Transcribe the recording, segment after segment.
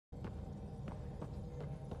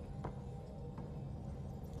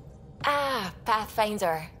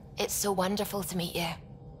Pathfinder. It's so wonderful to meet you.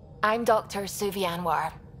 I'm Dr. Suvi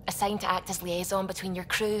Anwar, assigned to act as liaison between your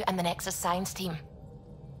crew and the Nexus Science team.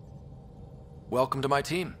 Welcome to my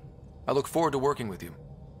team. I look forward to working with you.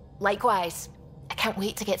 Likewise. I can't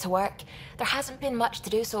wait to get to work. There hasn't been much to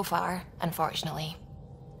do so far, unfortunately.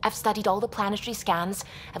 I've studied all the planetary scans.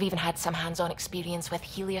 I've even had some hands-on experience with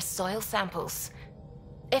Helios soil samples.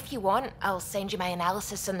 If you want, I'll send you my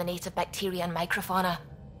analysis on the native bacteria and microfauna.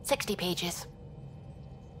 60 pages.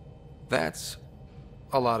 That's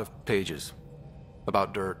a lot of pages.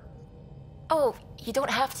 About dirt. Oh, you don't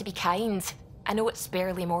have to be kind. I know it's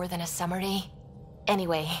barely more than a summary.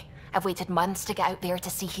 Anyway, I've waited months to get out there to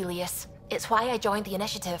see Helios. It's why I joined the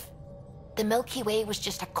initiative. The Milky Way was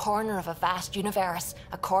just a corner of a vast universe,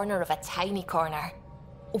 a corner of a tiny corner.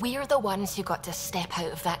 We're the ones who got to step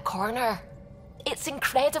out of that corner. It's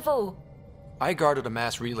incredible. I guarded a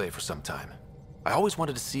mass relay for some time. I always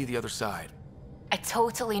wanted to see the other side. I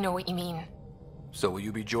totally know what you mean. So will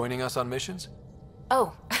you be joining us on missions?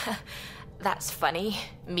 Oh, that's funny.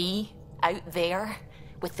 Me, out there,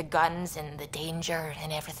 with the guns and the danger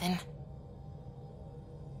and everything.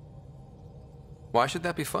 Why should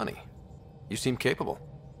that be funny? You seem capable.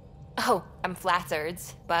 Oh, I'm flattered,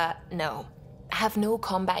 but no. I have no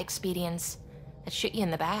combat experience. I'd shoot you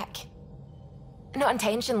in the back. Not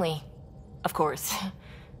intentionally, of course.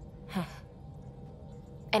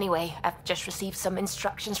 Anyway, I've just received some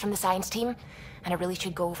instructions from the science team, and I really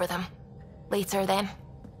should go over them. Later, then.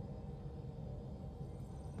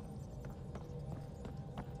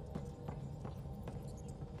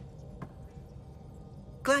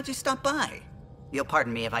 Glad you stopped by. You'll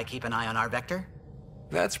pardon me if I keep an eye on our vector?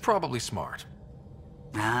 That's probably smart.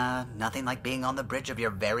 Nothing like being on the bridge of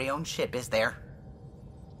your very own ship, is there?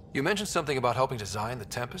 You mentioned something about helping design the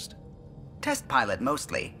Tempest? Test pilot,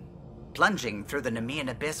 mostly. Plunging through the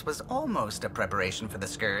Nemean abyss was almost a preparation for the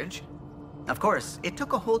Scourge. Of course, it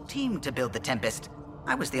took a whole team to build the Tempest.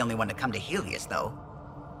 I was the only one to come to Helios, though.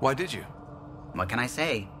 Why did you? What can I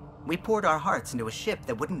say? We poured our hearts into a ship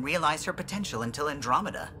that wouldn't realize her potential until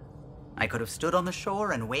Andromeda. I could have stood on the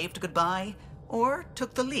shore and waved goodbye, or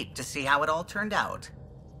took the leap to see how it all turned out.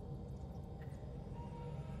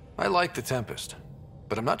 I like the Tempest,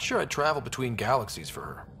 but I'm not sure I'd travel between galaxies for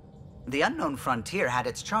her. The unknown frontier had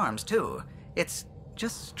its charms, too. It's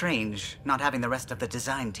just strange not having the rest of the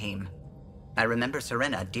design team. I remember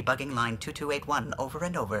Serena debugging line 2281 over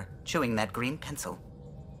and over, chewing that green pencil.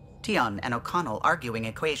 Tion and O'Connell arguing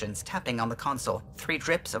equations, tapping on the console, 3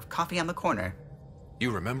 drips of coffee on the corner. You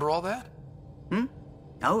remember all that?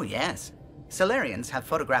 Oh, yes. Solarians have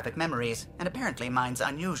photographic memories, and apparently mine's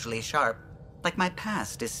unusually sharp. Like my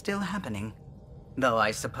past is still happening. Though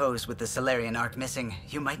I suppose with the Solarian arc missing,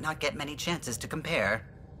 you might not get many chances to compare.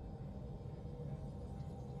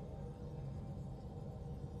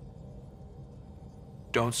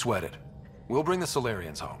 Don't sweat it. We'll bring the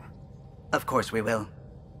Solarians home. Of course we will.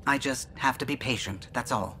 I just have to be patient,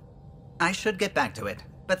 that's all. I should get back to it,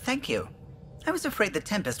 but thank you. I was afraid the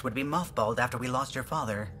Tempest would be mothballed after we lost your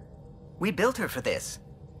father. We built her for this.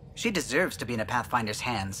 She deserves to be in a Pathfinder's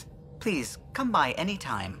hands. Please, come by any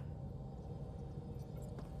time.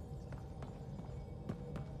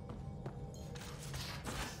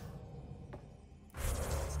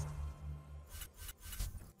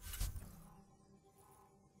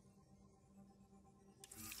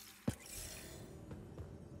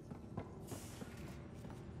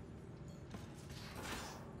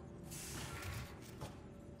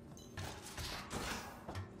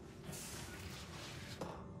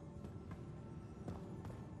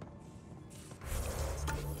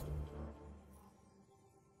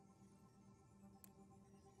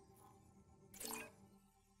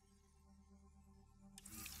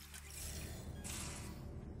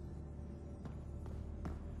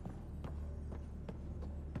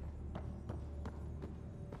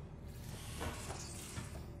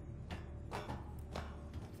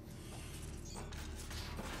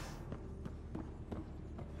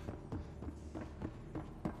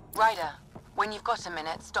 Ryder, when you've got a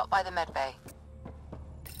minute, stop by the medbay.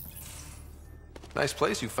 Nice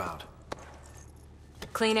place you found.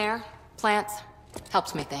 Clean air, plants,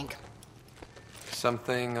 helps me think.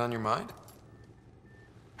 Something on your mind?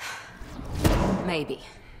 Maybe.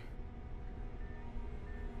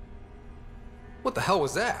 What the hell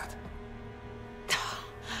was that?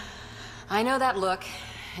 I know that look.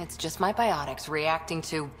 It's just my biotics reacting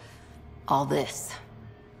to all this.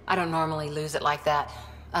 I don't normally lose it like that.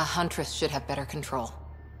 A huntress should have better control.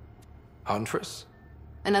 Huntress?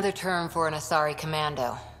 Another term for an Asari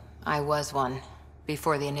commando. I was one,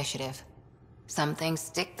 before the initiative. Some things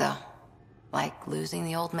stick, though. Like losing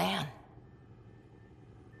the old man.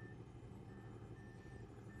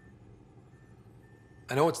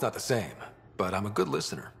 I know it's not the same, but I'm a good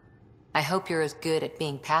listener. I hope you're as good at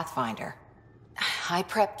being Pathfinder. I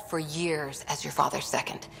prepped for years as your father's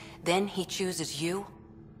second. Then he chooses you?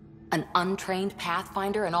 An untrained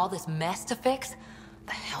Pathfinder and all this mess to fix?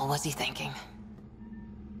 The hell was he thinking?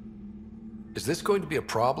 Is this going to be a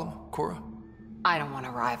problem, Cora? I don't want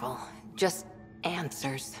a rival. Just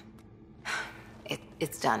answers.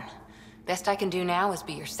 It's done. Best I can do now is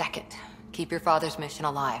be your second. Keep your father's mission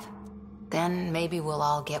alive. Then maybe we'll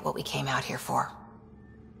all get what we came out here for.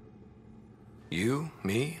 You,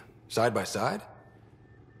 me, side by side?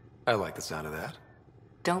 I like the sound of that.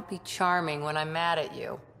 Don't be charming when I'm mad at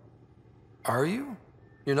you. Are you?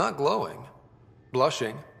 You're not glowing.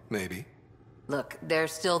 Blushing, maybe. Look,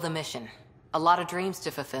 there's still the mission. A lot of dreams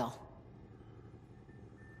to fulfill.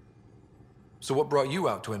 So what brought you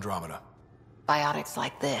out to Andromeda? Biotics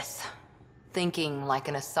like this. Thinking like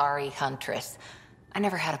an Asari huntress. I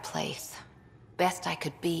never had a place. Best I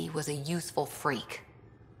could be was a useful freak.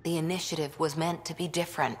 The initiative was meant to be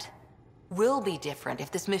different. Will be different if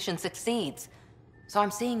this mission succeeds. So I'm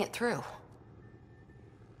seeing it through.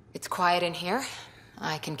 It's quiet in here.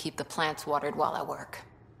 I can keep the plants watered while I work.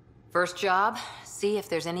 First job, see if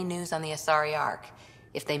there's any news on the Asari Ark.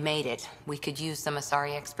 If they made it, we could use some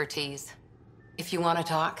Asari expertise. If you want to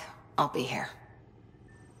talk, I'll be here.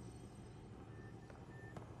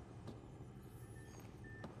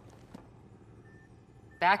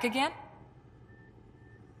 Back again?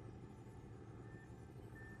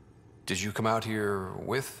 Did you come out here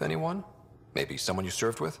with anyone? Maybe someone you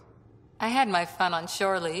served with? I had my fun on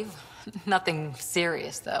shore leave. Nothing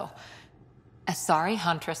serious, though. Asari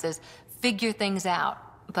huntresses figure things out,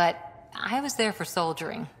 but I was there for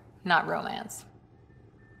soldiering, not romance.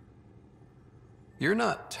 You're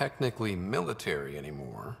not technically military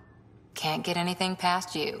anymore. Can't get anything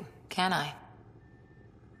past you, can I?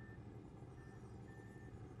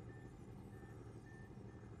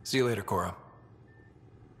 See you later, Cora.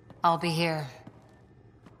 I'll be here.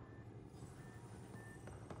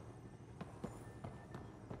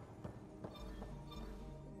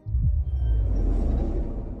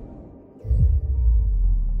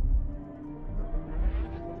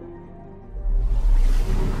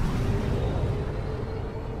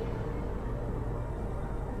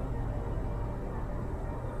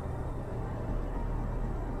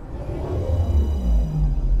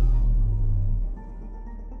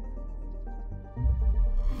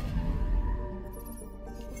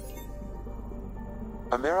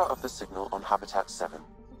 A mirror of the signal on Habitat 7.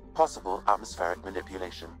 Possible atmospheric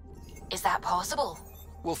manipulation. Is that possible?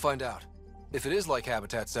 We'll find out. If it is like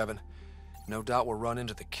Habitat 7, no doubt we'll run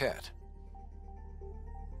into the Ket.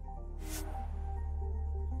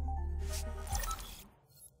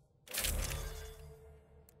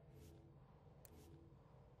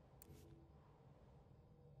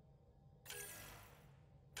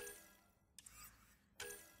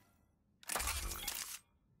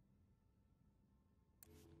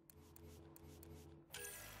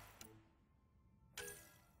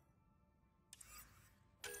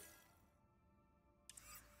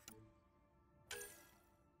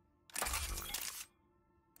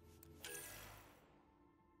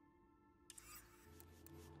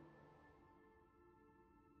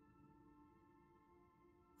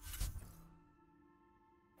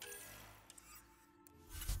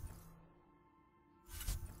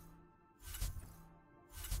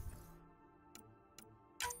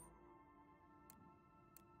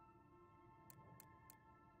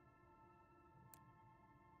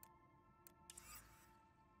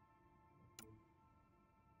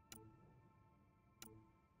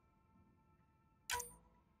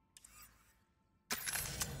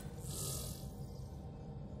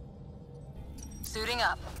 Suiting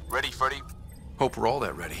up. Ready, Freddy? Hope we're all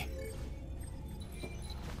that ready.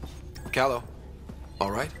 Callow,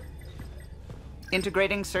 all right?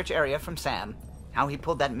 Integrating search area from Sam. How he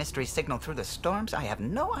pulled that mystery signal through the storms, I have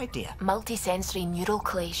no idea. Multisensory neural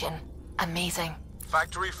collation. Amazing.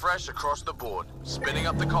 Factory fresh across the board. Spinning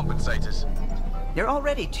up the compensators. You're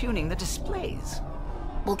already tuning the displays.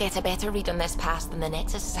 We'll get a better read on this pass than the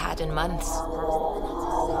Nexus has had in months.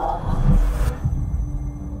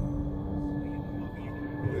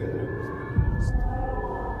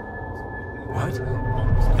 What?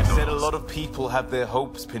 He said a lot of people have their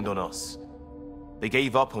hopes pinned on us. They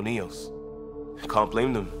gave up on Eos. Can't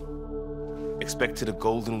blame them. Expected a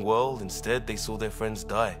golden world, instead they saw their friends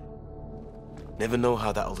die. Never know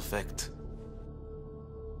how that'll affect.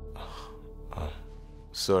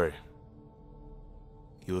 Sorry.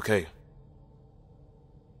 You okay?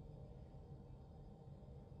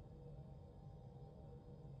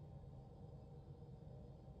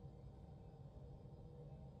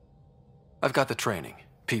 I've got the training,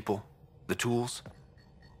 people, the tools.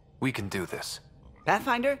 We can do this.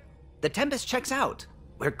 Pathfinder, the Tempest checks out.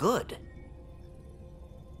 We're good.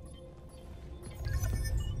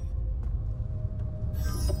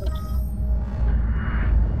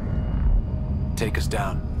 Take us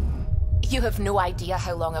down. You have no idea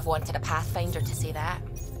how long I've wanted a Pathfinder to say that.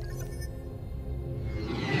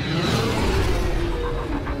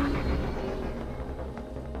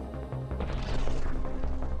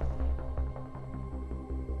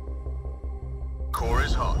 Core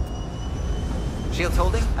is hot. Shields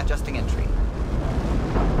holding, adjusting entry.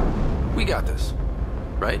 We got this,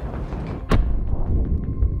 right?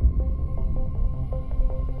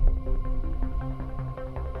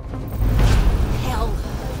 Hell.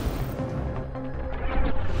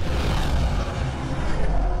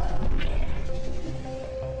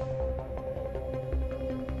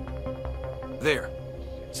 There.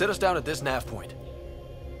 Set us down at this nav point.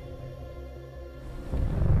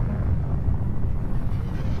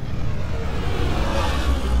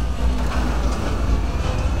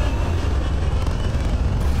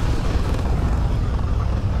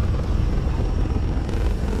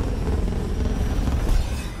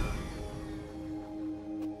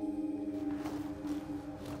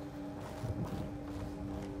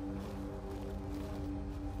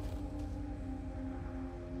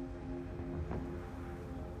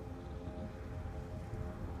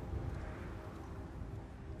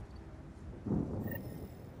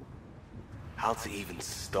 How to even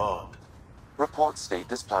start? Reports state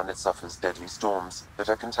this planet suffers deadly storms that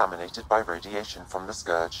are contaminated by radiation from the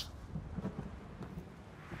Scourge.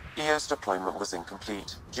 EO's deployment was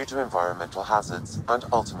incomplete due to environmental hazards and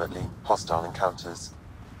ultimately hostile encounters.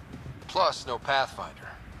 Plus, no Pathfinder.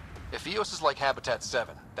 If EOS is like Habitat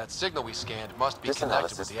 7, that signal we scanned must be This connected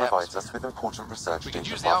with analysis the provides atmosphere. us with important research We can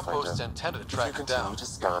data, use the outpost's Pathfinder. antenna to If you track it continue down. to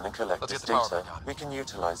scan and collect Let's this get the power data, back on. we can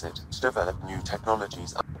utilize it to develop new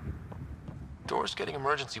technologies. Door's getting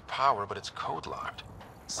emergency power, but it's code locked.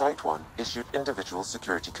 Site 1 issued individual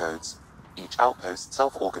security codes. Each outpost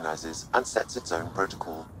self-organizes and sets its own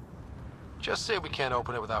protocol. Just say we can't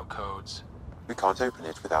open it without codes. We can't open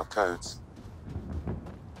it without codes.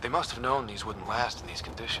 They must have known these wouldn't last in these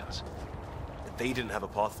conditions. They didn't have a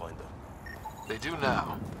Pathfinder. They do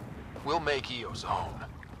now. We'll make EOS own.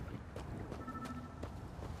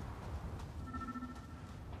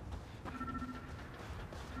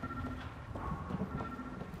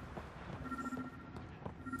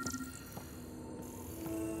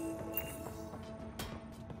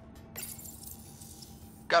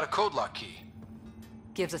 Got a code lock key.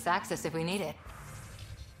 Gives us access if we need it.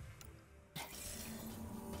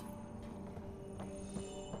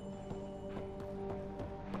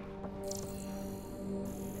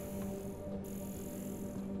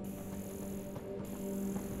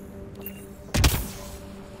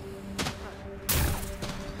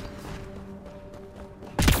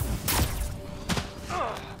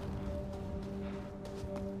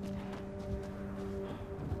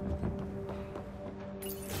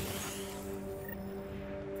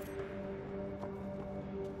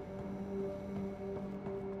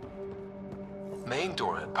 Main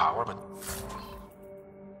door had power, but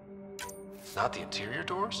not the interior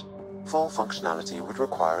doors? Full functionality would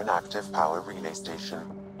require an active power relay station.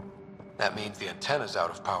 That means the antenna's out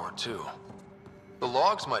of power too. The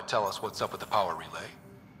logs might tell us what's up with the power relay.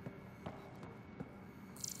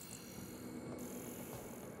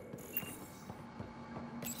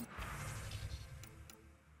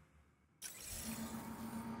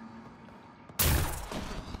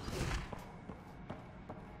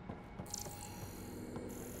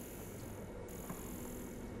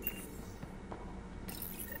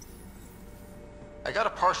 I got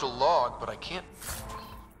a partial log, but I can't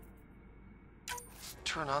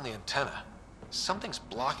turn on the antenna. Something's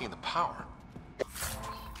blocking the power.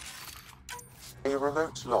 A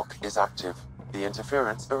remote lock is active. The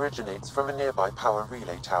interference originates from a nearby power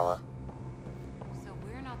relay tower. So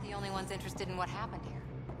we're not the only ones interested in what happened here.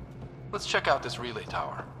 Let's check out this relay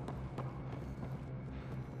tower.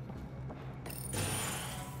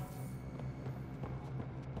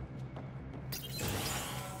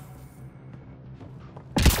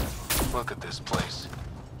 Look at this place.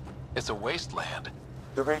 It's a wasteland.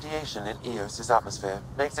 The radiation in Eos's atmosphere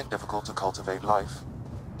makes it difficult to cultivate life.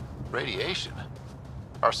 Radiation?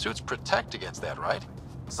 Our suits protect against that, right?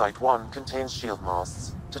 Site 1 contains shield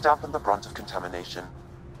masts to dampen the brunt of contamination.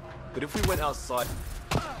 But if we went outside...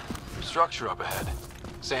 Structure up ahead.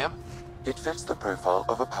 Sam? It fits the profile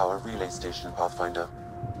of a power relay station, Pathfinder.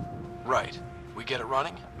 Right. We get it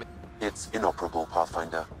running? It's inoperable,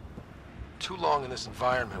 Pathfinder. Too long in this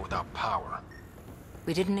environment without power.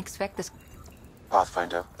 We didn't expect this.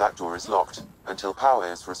 Pathfinder, that door is locked. Until power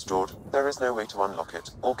is restored, there is no way to unlock it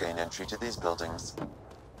or gain entry to these buildings.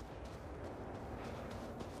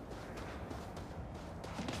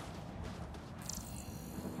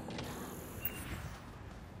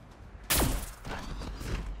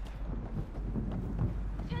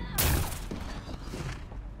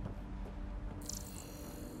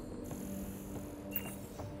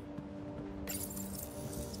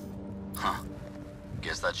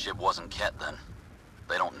 Guess that ship wasn't Ket then.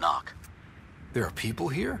 They don't knock. There are people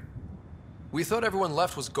here? We thought everyone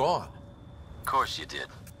left was gone. Of course you did.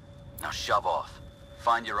 Now shove off.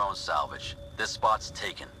 Find your own salvage. This spot's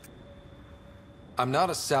taken. I'm not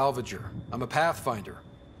a salvager. I'm a Pathfinder.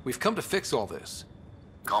 We've come to fix all this.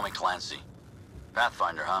 Call me Clancy.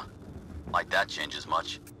 Pathfinder, huh? Like that changes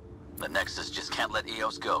much. The Nexus just can't let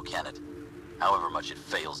EOS go, can it? However much it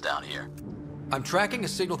fails down here. I'm tracking a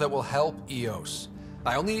signal that will help EOS.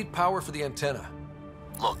 I only need power for the antenna.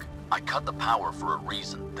 Look, I cut the power for a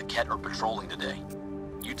reason. The Ket are patrolling today.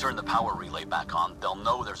 You turn the power relay back on, they'll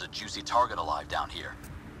know there's a juicy target alive down here.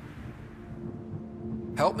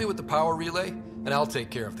 Help me with the power relay, and I'll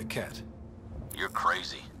take care of the Ket. You're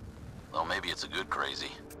crazy. Though maybe it's a good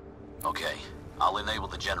crazy. Okay, I'll enable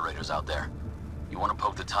the generators out there. You want to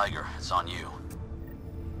poke the tiger, it's on you.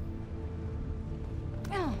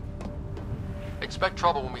 Expect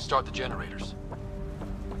trouble when we start the generators.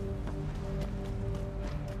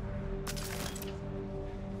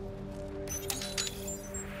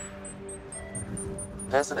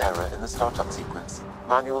 There's an error in the startup sequence.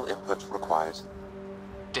 Manual input required.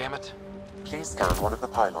 Damn it. Please scan one of the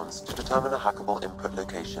pylons to determine a hackable input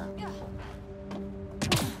location.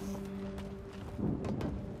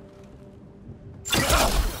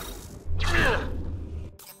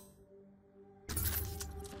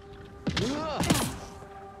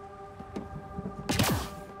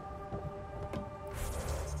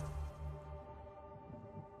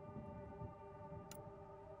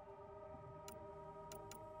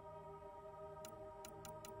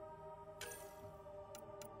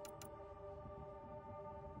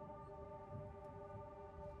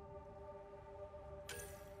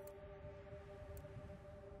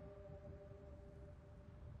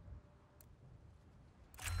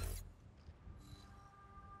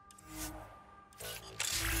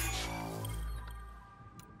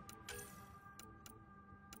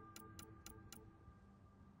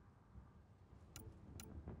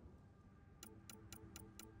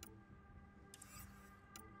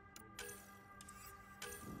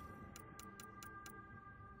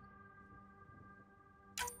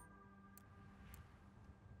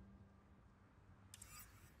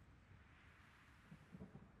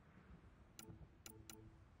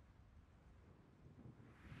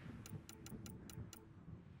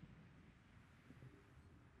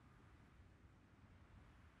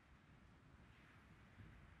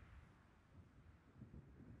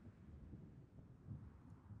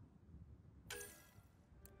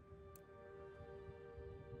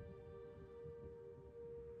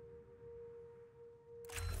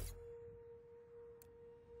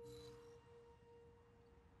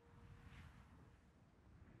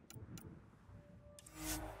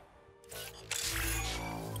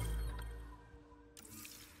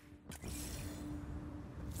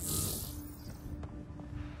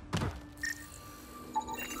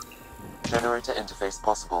 Generator interface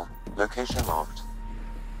possible. Location marked.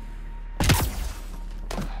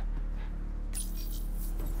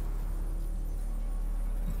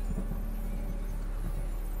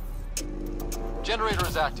 Generator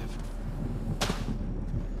is active.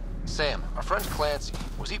 Sam, our friend Clancy,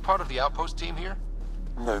 was he part of the outpost team here?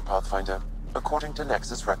 No, Pathfinder. According to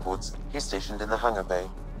Nexus records, he's stationed in the hangar bay.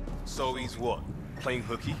 So he's what? Playing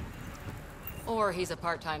hooky? Or he's a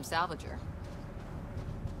part-time salvager.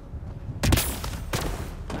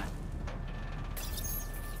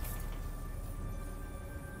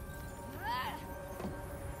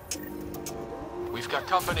 We've got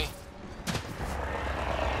company.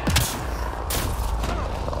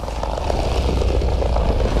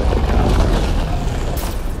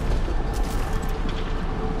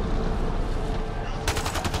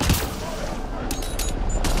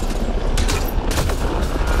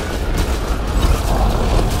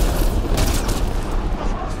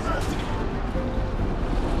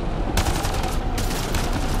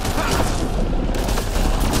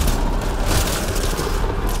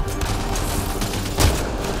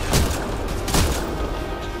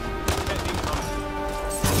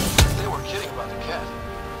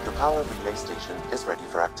 The power relay station is ready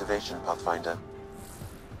for activation, Pathfinder.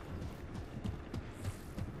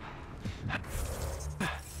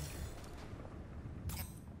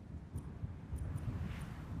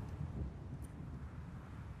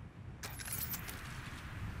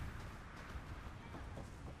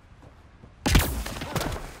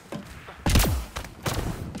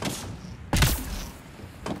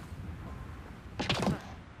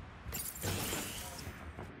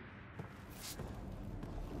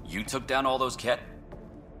 You took down all those cat...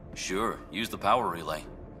 Sure, use the power relay.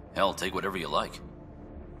 Hell, take whatever you like.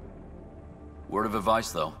 Word of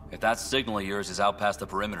advice, though. If that signal of yours is out past the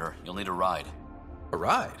perimeter, you'll need a ride. A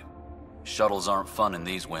ride? Shuttles aren't fun in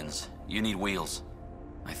these winds. You need wheels.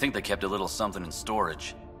 I think they kept a little something in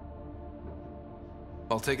storage.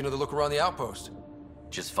 I'll take another look around the outpost.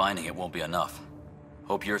 Just finding it won't be enough.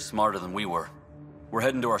 Hope you're smarter than we were. We're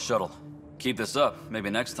heading to our shuttle. Keep this up. Maybe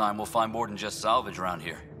next time we'll find more than just salvage around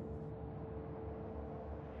here.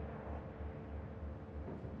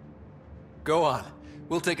 Go on.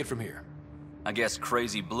 We'll take it from here. I guess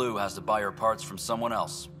Crazy Blue has to buy her parts from someone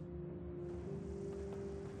else.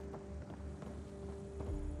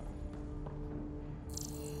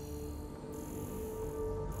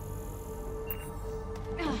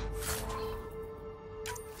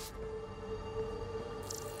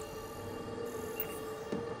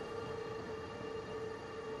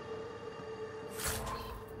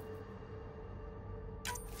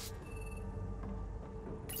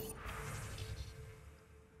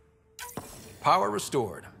 Power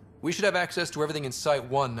restored. We should have access to everything in Site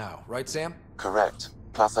 1 now, right, Sam? Correct.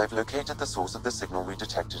 Plus, I've located the source of the signal we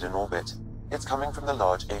detected in orbit. It's coming from the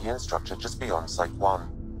large alien structure just beyond Site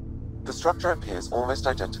 1. The structure appears almost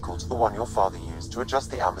identical to the one your father used to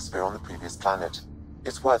adjust the atmosphere on the previous planet.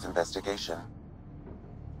 It's worth investigation.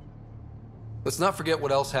 Let's not forget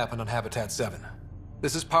what else happened on Habitat 7.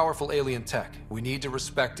 This is powerful alien tech. We need to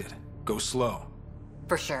respect it. Go slow.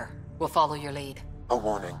 For sure. We'll follow your lead. A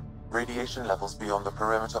warning. Radiation levels beyond the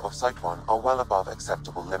perimeter of Site 1 are well above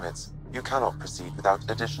acceptable limits. You cannot proceed without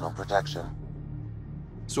additional protection.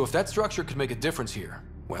 So if that structure could make a difference here,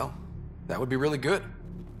 well, that would be really good.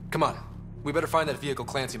 Come on. We better find that vehicle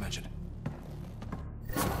Clancy mentioned.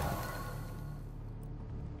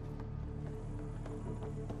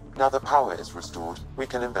 Now that power is restored, we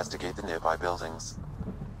can investigate the nearby buildings.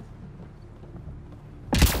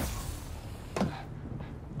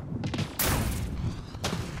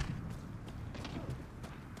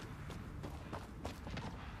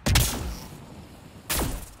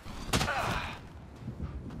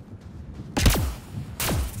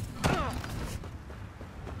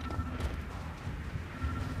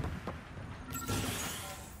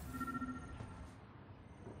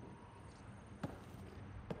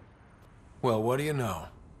 Well, what do you know?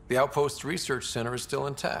 The Outpost's research center is still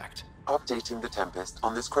intact. Updating the Tempest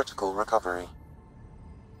on this critical recovery.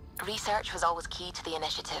 Research was always key to the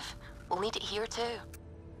initiative. We'll need it here too.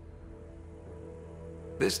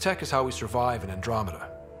 This tech is how we survive in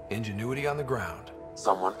Andromeda. Ingenuity on the ground.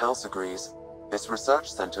 Someone else agrees. This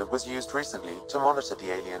research center was used recently to monitor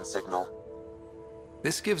the alien signal.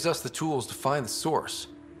 This gives us the tools to find the source,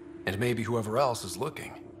 and maybe whoever else is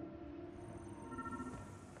looking.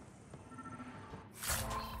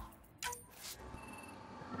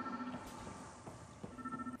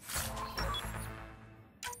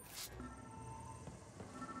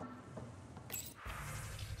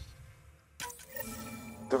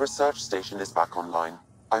 The research station is back online.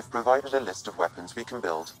 I've provided a list of weapons we can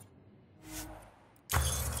build.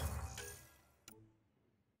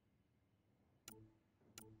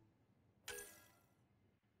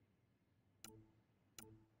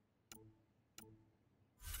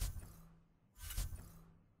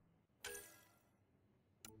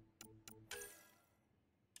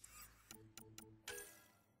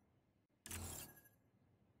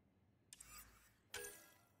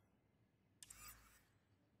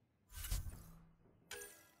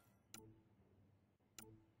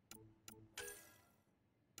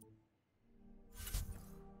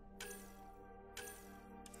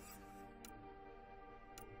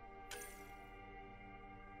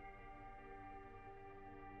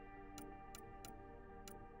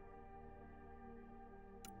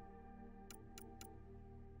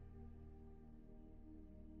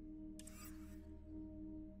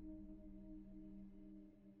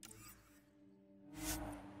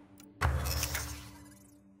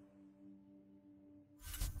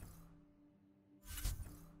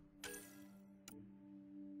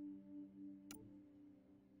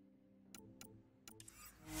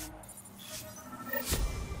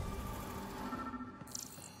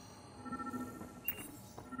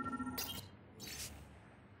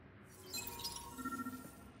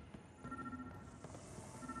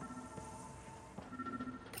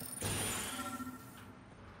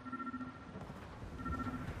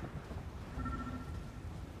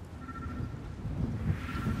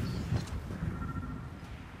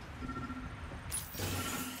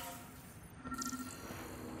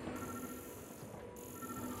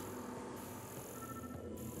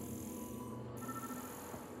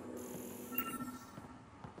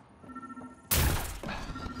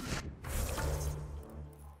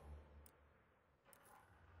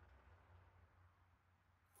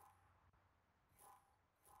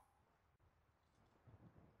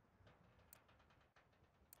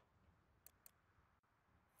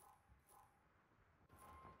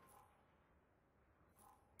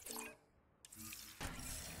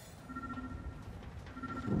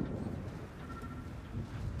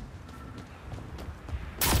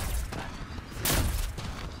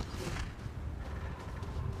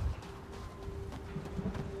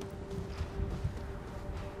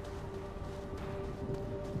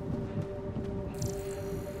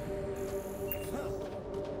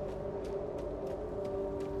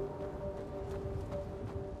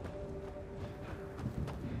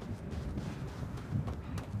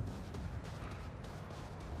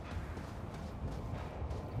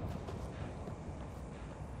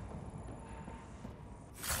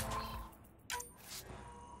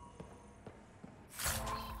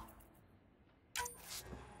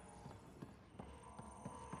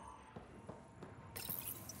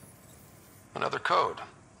 Another code,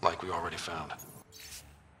 like we already found.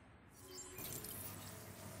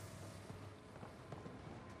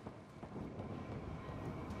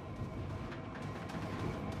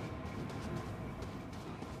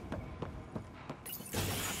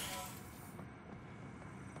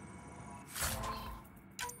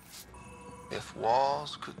 If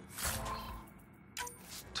walls could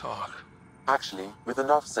talk. Actually, with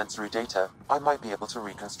enough sensory data, I might be able to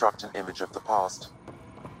reconstruct an image of the past.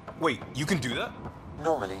 Wait, you can do that?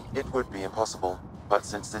 Normally, it would be impossible, but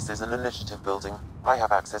since this is an initiative building, I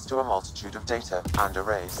have access to a multitude of data and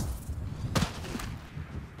arrays.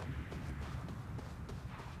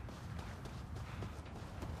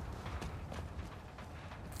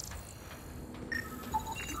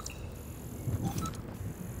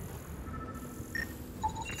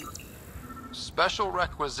 Special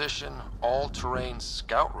requisition, all-terrain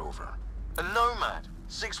scout rover. A Nomad,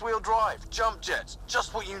 6-wheel drive, jump jets,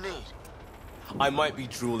 just what you need. I might be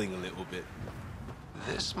drooling a little bit.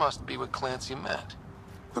 This must be what Clancy meant.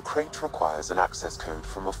 The crate requires an access code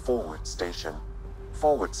from a forward station.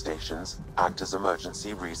 Forward stations act as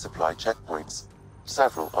emergency resupply checkpoints.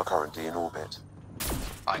 Several are currently in orbit.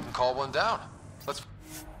 I can call one down. Let's...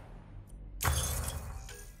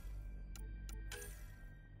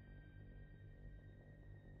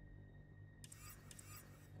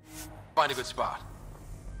 find a good spot.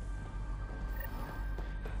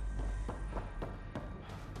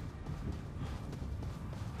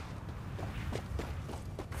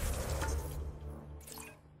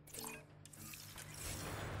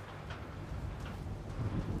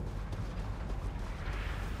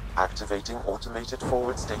 Activating automated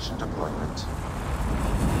forward station deployment.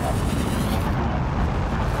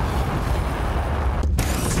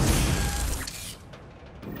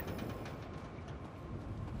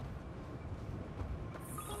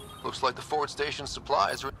 Looks like the forward station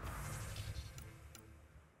supplies are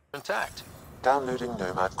intact. Downloading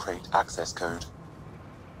Nomad crate access code.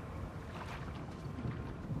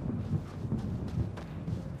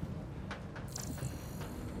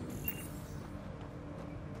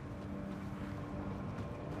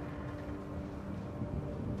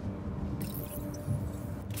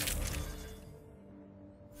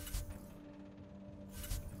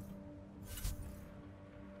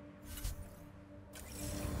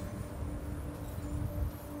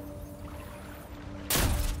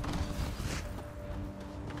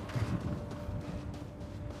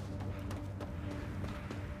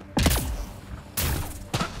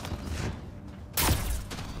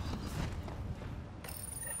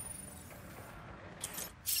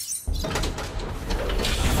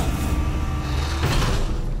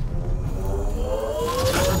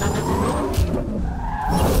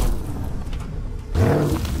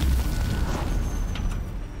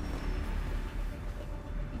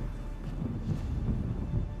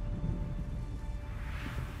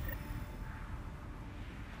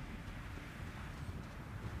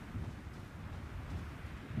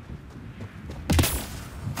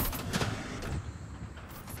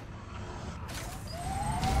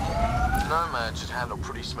 Nomad should handle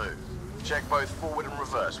pretty smooth. Check both forward and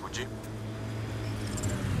reverse, would you?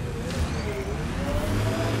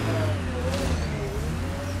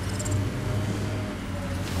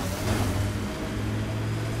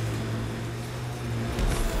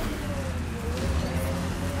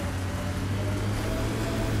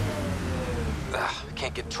 I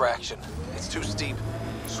can't get traction. It's too steep.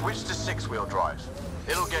 Switch to 6-wheel drive.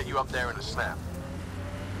 It'll get you up there in a snap.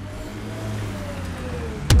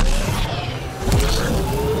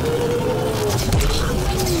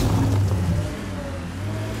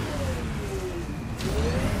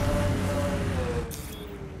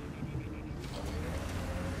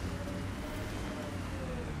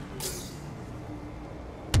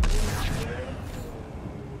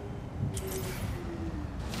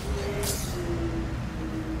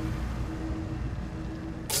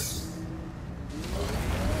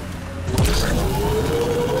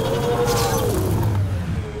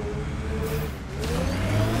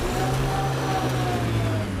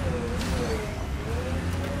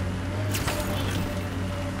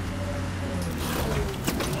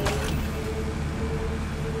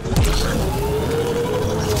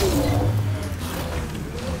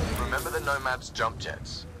 Nomad's jump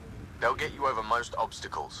jets. They'll get you over most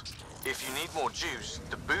obstacles. If you need more juice,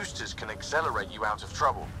 the boosters can accelerate you out of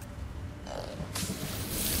trouble.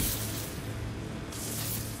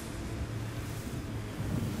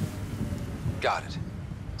 Got it.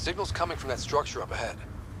 Signal's coming from that structure up ahead.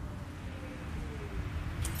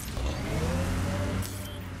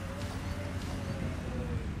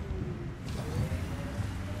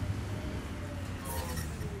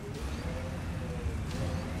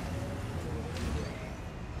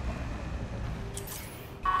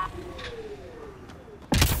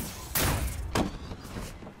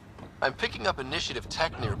 I'm picking up initiative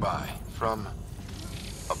tech nearby, from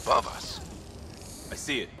above us. I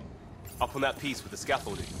see it. Up on that piece with the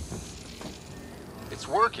scaffolding. It's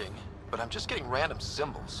working, but I'm just getting random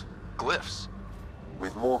symbols, glyphs.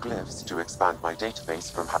 With more glyphs to expand my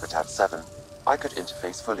database from Habitat 7, I could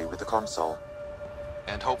interface fully with the console.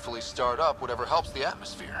 And hopefully start up whatever helps the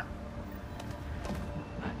atmosphere.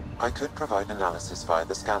 I could provide analysis via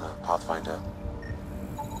the scanner, Pathfinder.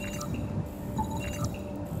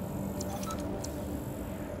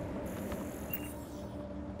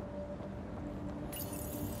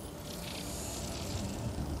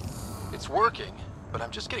 It's working, but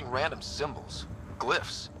I'm just getting random symbols,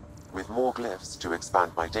 glyphs. With more glyphs to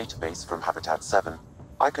expand my database from Habitat 7,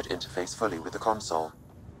 I could interface fully with the console.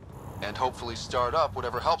 And hopefully start up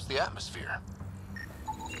whatever helps the atmosphere.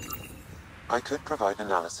 I could provide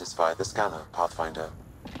analysis via the scanner, Pathfinder.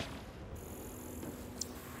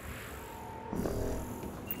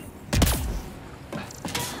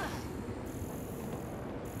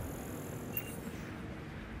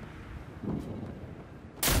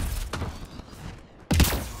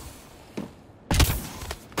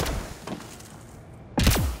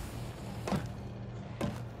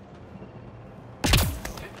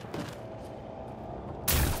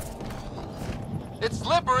 It's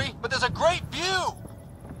slippery, but there's a great view!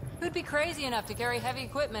 Who'd be crazy enough to carry heavy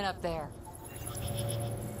equipment up there?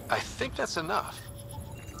 I think that's enough.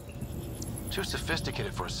 Too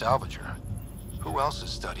sophisticated for a salvager. Who else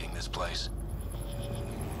is studying this place?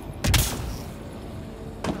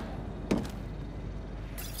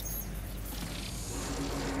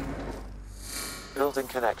 Building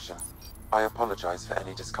connection. I apologize for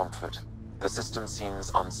any discomfort. The system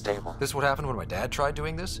seems unstable. This what happened when my dad tried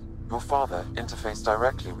doing this? Your father interfaced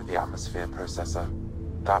directly with the atmosphere processor.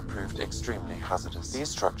 That proved extremely hazardous. These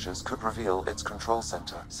structures could reveal its control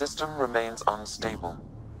center. System remains unstable.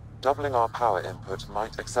 Doubling our power input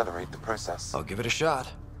might accelerate the process. I'll give it a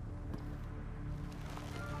shot.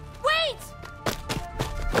 Wait!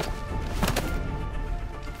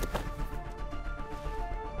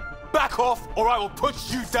 Back off, or I will put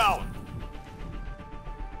you down!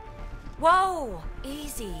 Whoa!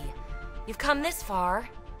 Easy. You've come this far.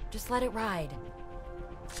 Just let it ride.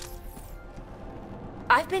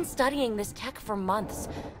 I've been studying this tech for months.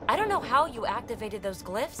 I don't know how you activated those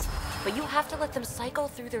glyphs, but you have to let them cycle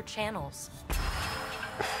through their channels.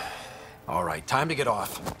 All right, time to get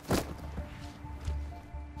off.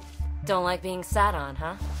 Don't like being sat on,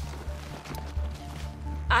 huh?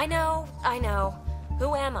 I know.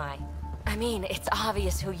 Who am I? I mean, it's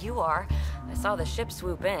obvious who you are. I saw the ship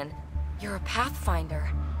swoop in. You're a Pathfinder.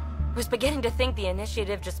 Was beginning to think the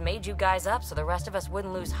initiative just made you guys up so the rest of us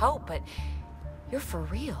wouldn't lose hope, but you're for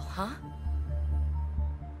real, huh?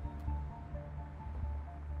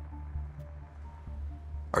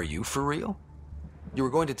 Are you for real? You were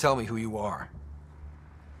going to tell me who you are.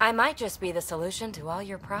 I might just be the solution to all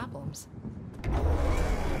your problems.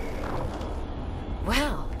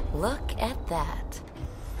 Well, look at that.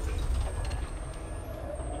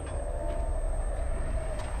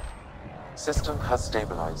 System has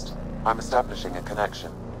stabilized. I'm establishing a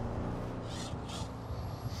connection.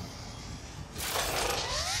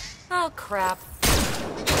 Oh, crap.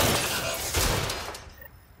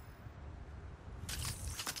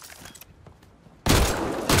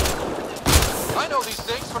 I know these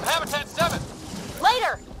things from Habitat 7!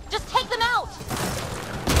 Later! Just take them out!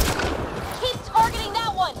 Keep targeting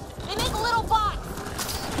that one! They make little bots!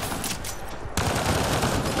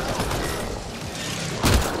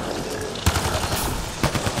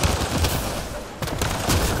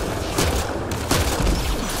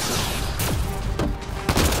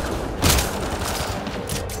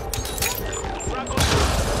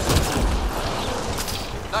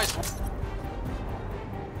 Nice.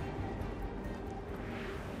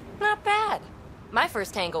 Not bad. My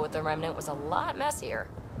first tangle with the Remnant was a lot messier.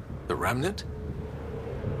 The Remnant?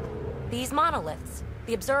 These monoliths,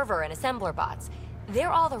 the Observer and Assembler bots, they're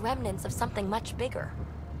all the remnants of something much bigger.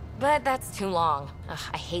 But that's too long. Ugh,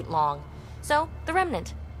 I hate long. So, the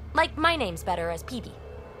Remnant. Like, my name's better as Peavy.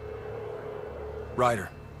 Ryder,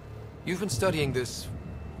 you've been studying this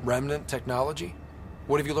Remnant technology?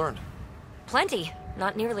 What have you learned? Plenty.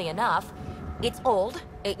 Not nearly enough. It's old,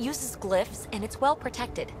 it uses glyphs, and it's well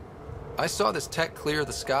protected. I saw this tech clear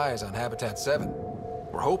the skies on Habitat 7.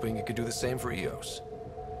 We're hoping it could do the same for EOS.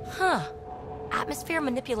 Huh. Atmosphere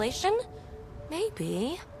manipulation?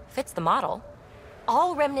 Maybe. Fits the model.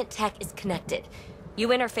 All Remnant tech is connected. You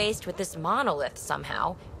interfaced with this monolith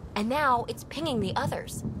somehow, and now it's pinging the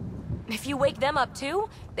others. If you wake them up too,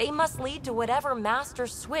 they must lead to whatever master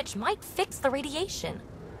switch might fix the radiation.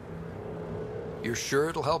 You're sure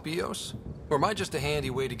it'll help EOS? Or am I just a handy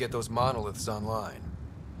way to get those monoliths online?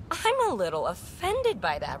 I'm a little offended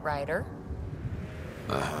by that, Ryder.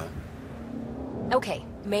 Uh-huh. Okay,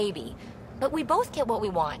 maybe. But we both get what we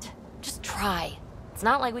want. Just try. It's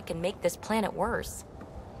not like we can make this planet worse.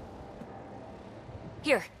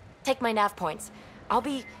 Here, take my nav points.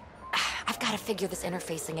 I've got to figure this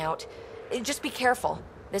interfacing out. Just be careful.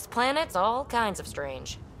 This planet's all kinds of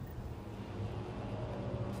strange.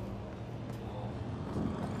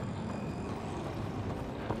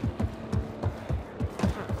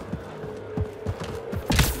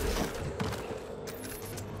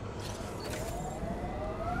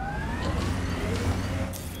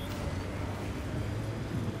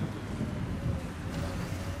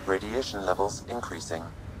 Radiation levels increasing.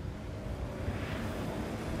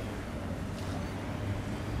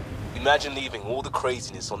 Imagine leaving all the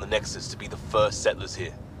craziness on the Nexus to be the first settlers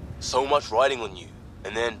here. So much riding on you,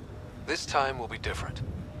 and then... This time will be different.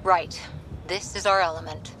 Right. This is our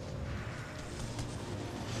element.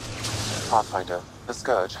 Pathfinder, the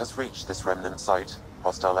Scourge has reached this remnant site.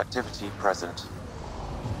 Hostile activity present.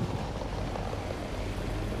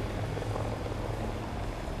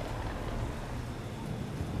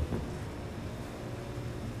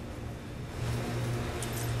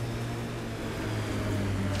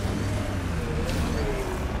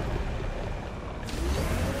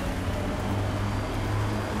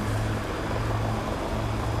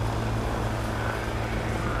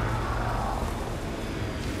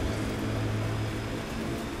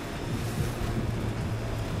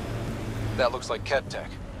 That looks like Ket Tech.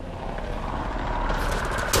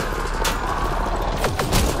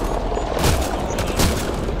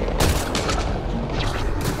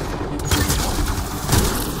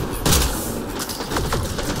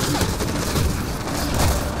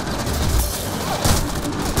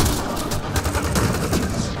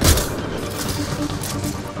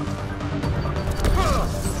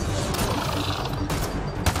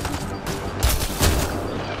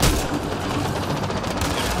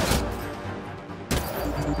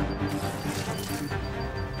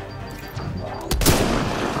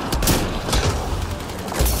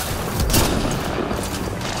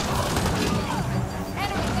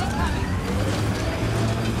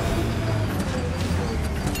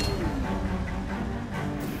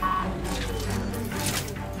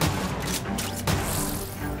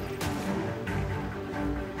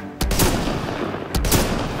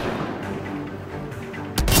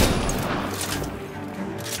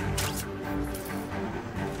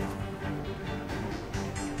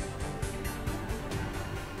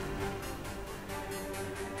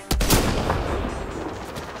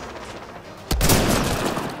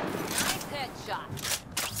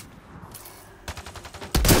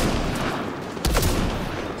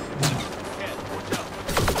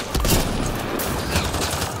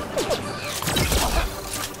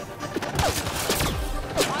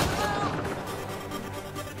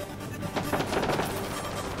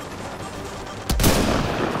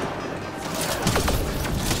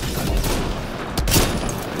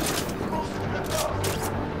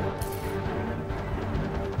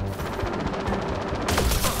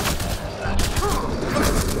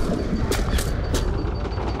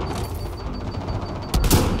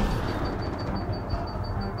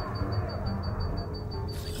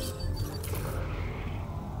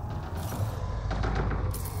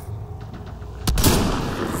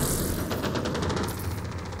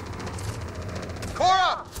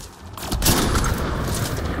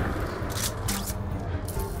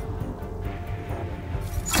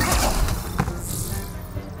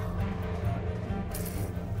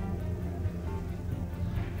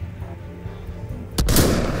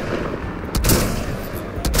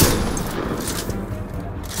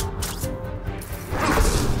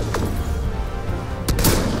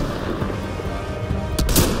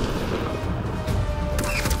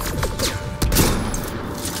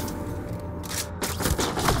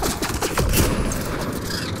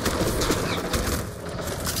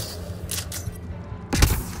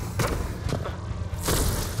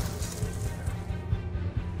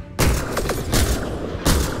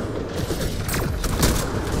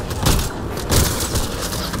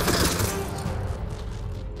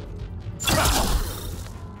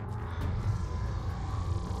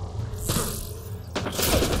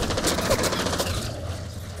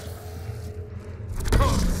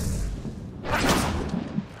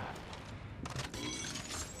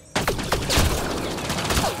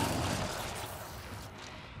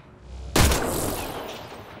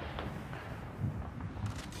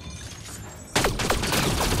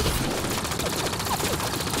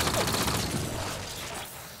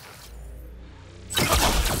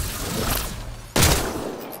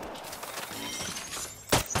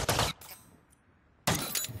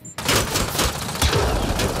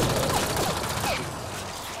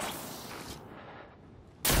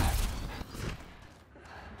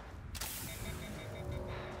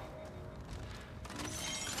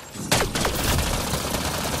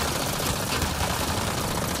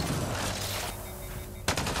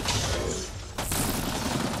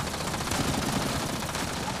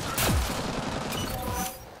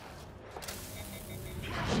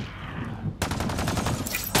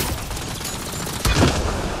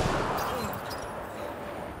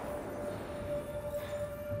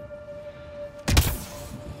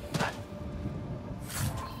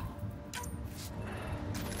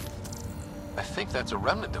 I think that's a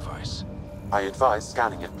remnant device. I advise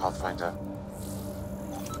scanning it, Pathfinder.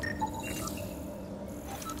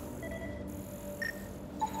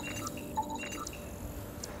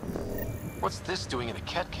 What's this doing in a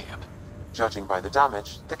Ket camp? Judging by the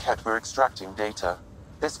damage, the Ket were extracting data.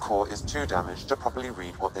 This core is too damaged to properly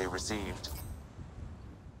read what they received.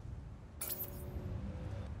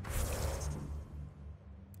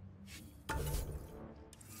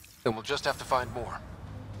 Then we'll just have to find more.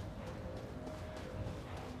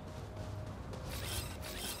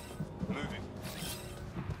 Moving.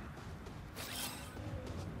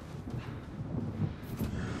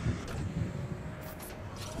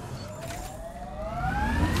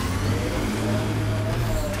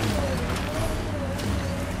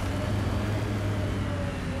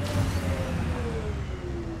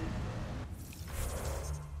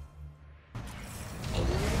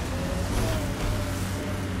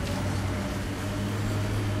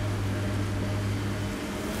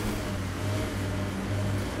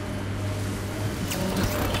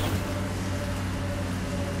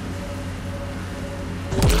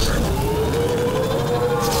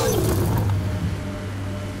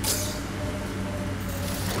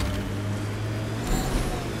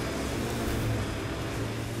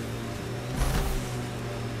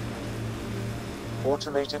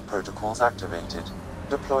 Automated protocols activated.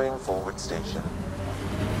 Deploying forward station.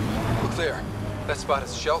 Look there. That spot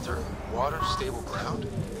is shelter, water, stable ground.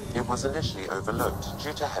 It was initially overlooked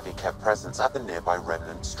due to heavy Ket presence at the nearby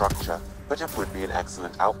remnant structure, but it would be an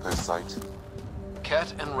excellent outpost site.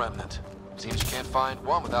 Ket and remnant. Seems you can't find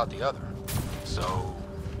one without the other. So,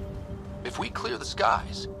 if we clear the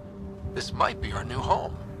skies, this might be our new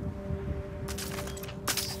home.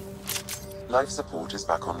 Life support is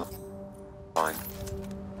back online.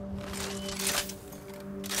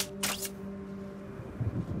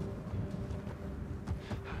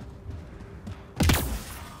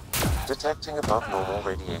 Detecting above normal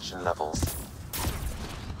radiation levels.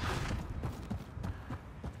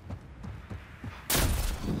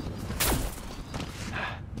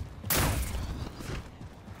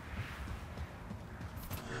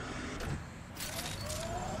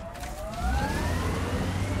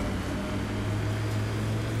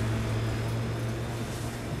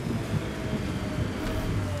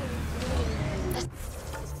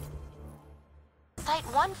 Site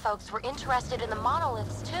 1 folks were interested in the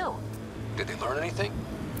monoliths too. Did they learn anything?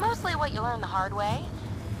 Mostly what you learn the hard way.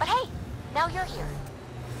 But hey, now you're here.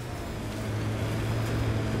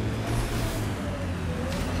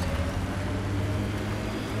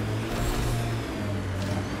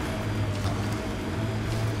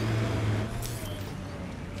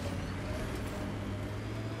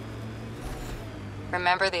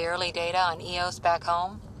 Remember the early data on EOS back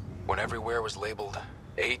home? When everywhere was labeled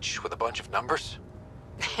H with a bunch of numbers?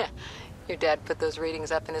 Your dad put those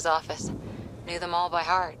readings up in his office. Knew them all by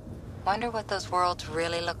heart. Wonder what those worlds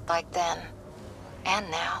really looked like then. And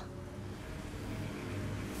now.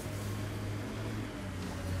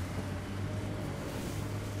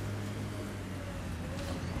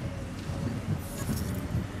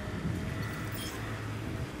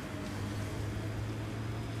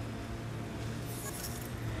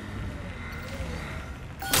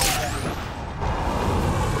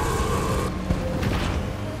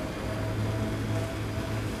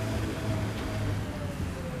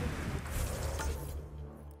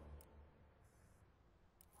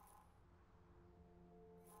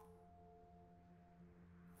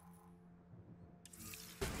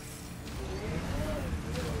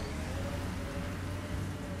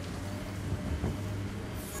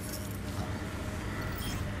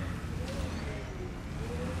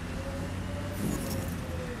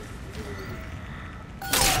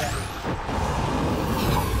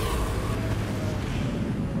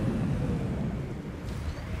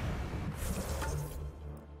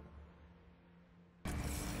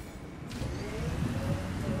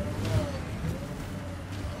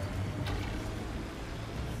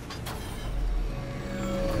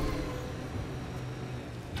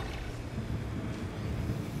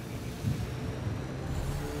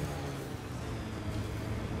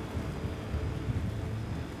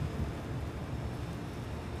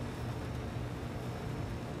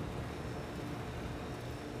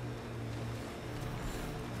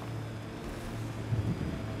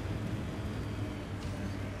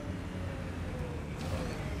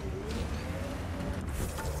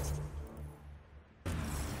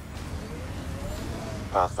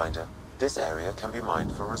 Pathfinder, this area can be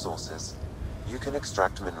mined for resources. You can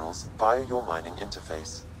extract minerals via your mining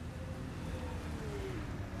interface.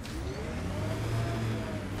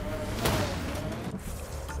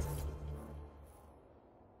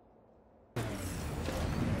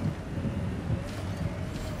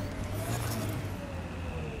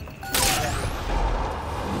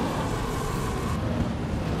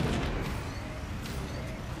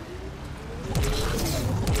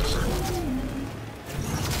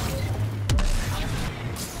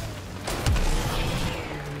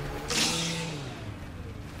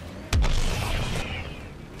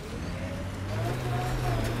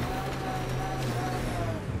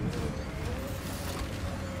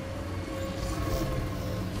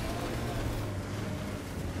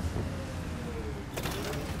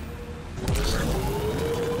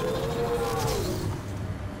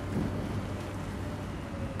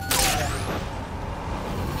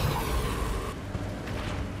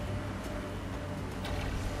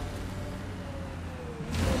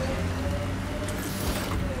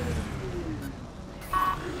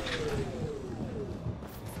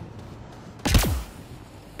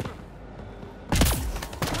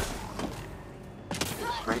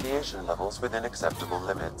 Radiation levels within acceptable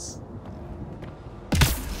limits.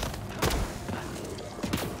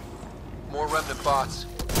 More remnant bots.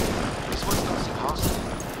 These ones don't seem hostile.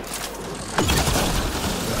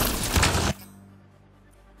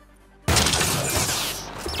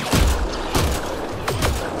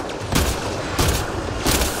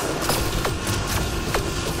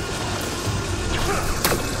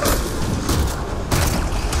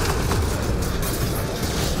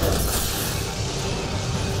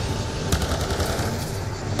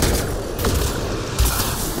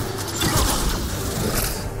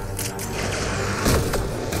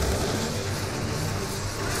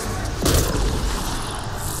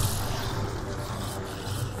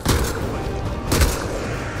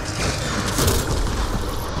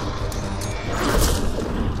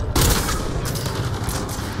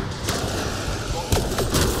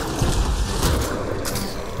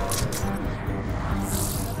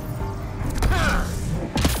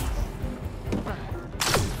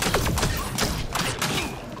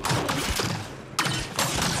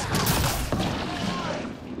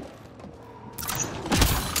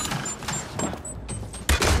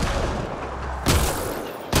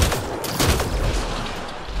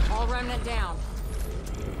 Down.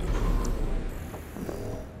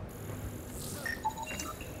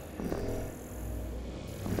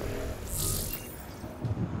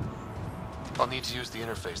 I'll need to use the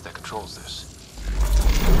interface that controls this.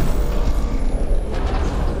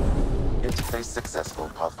 Interface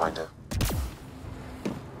successful, Pathfinder.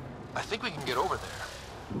 I think we can get over there.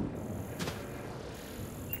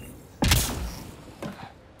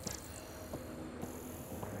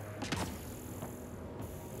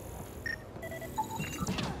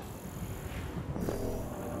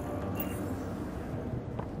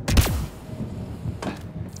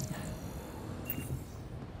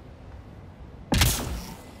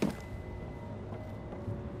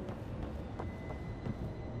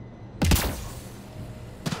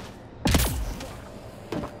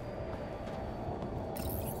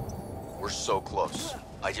 We're so close.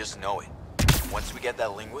 I just know it. Once we get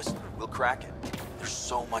that linguist, we'll crack it. There's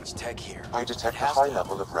so much tech here. I detect It a has high to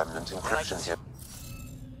level of remnant encryption here.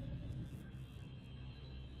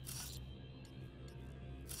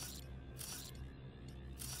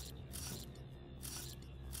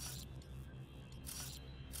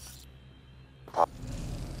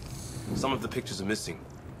 Some of the pictures are missing.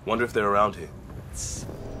 Wonder if they're around here.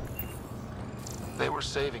 They were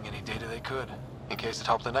saving any data they could, in case it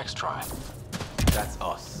helped the next try. That's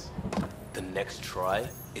us. The next try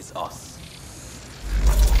is us.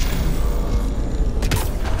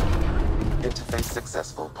 Interface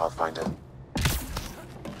successful, Pathfinder.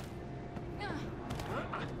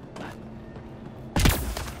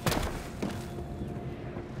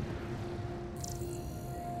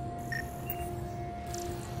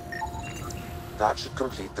 That should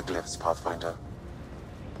complete the glyphs, Pathfinder.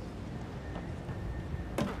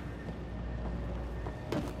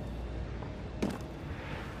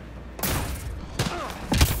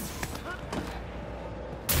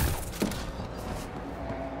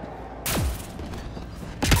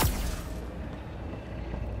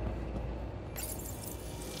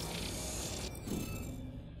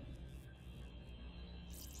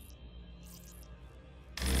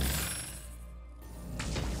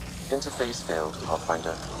 Interface failed,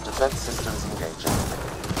 Pathfinder. Defense systems engaging.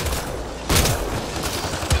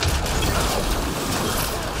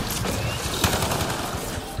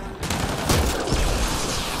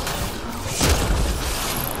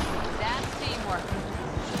 That's teamwork.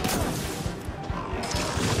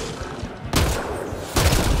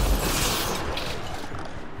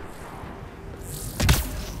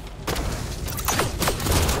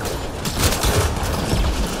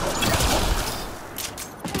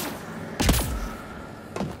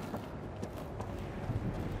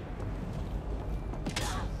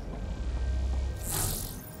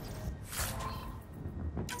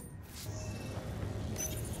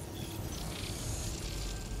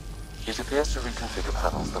 It appears to reconfigure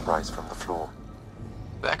panels that rise from the floor.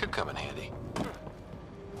 That could come in handy.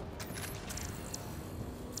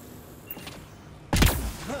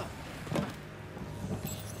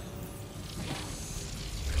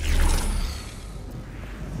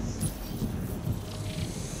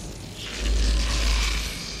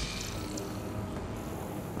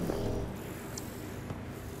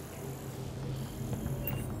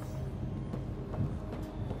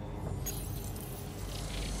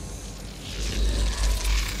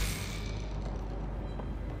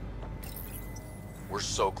 We're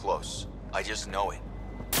so close. I just know it.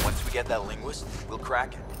 Once we get that linguist, we'll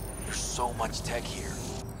crack it. There's so much tech here.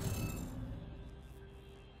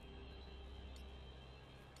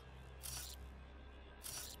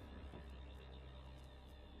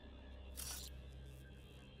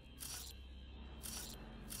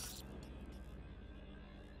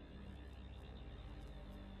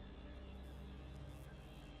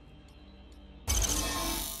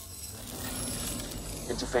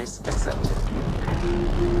 Interface accepted.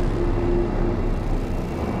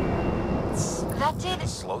 That did...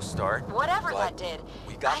 Slow start. Whatever but that did.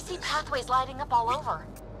 We got I see this. pathways lighting up all over.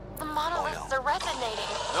 The monoliths are resonating.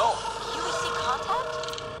 No! UEC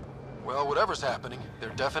contact? Well, whatever's happening, they're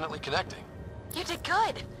definitely connecting. You did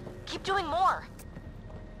good. Keep doing more.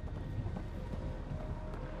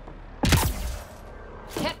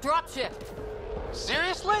 Can't dropship.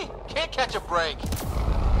 Seriously? Can't catch a break.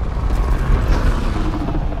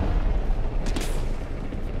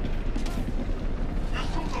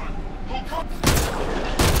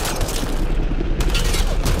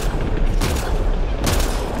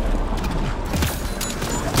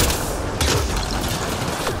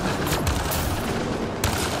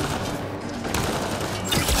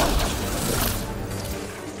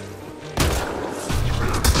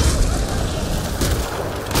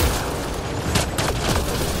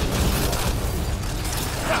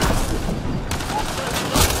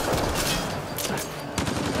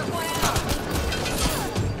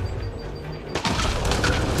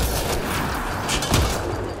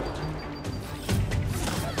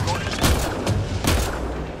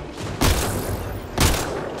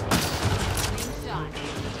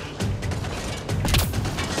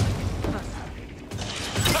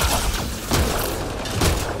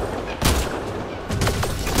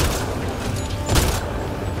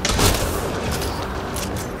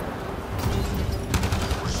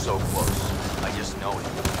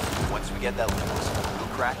 Get that Linux. We'll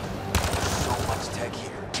crack it. There's so much tech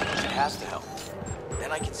here. It has to help.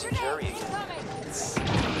 Then I can see Jerry again.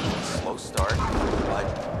 Slow start, but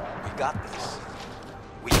we got this.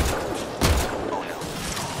 We can do it. Oh no.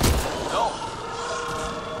 No!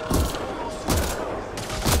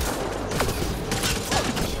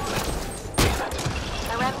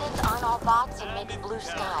 The remnants aren't all bots and maybe blue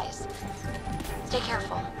skies. Stay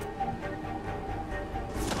careful.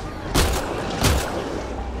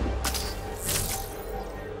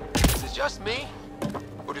 Just me?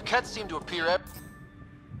 Or do Kets seem to appear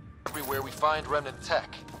everywhere we find remnant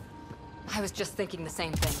tech? I was just thinking the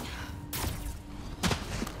same thing.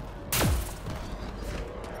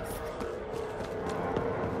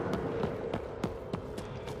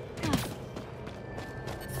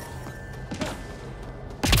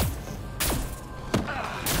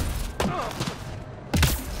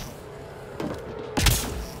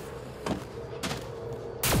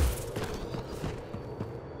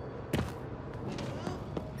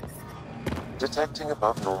 Detecting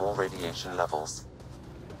above normal radiation levels.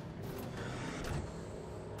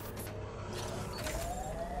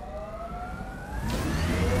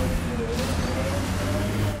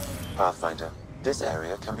 Pathfinder, this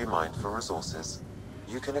area can be mined for resources.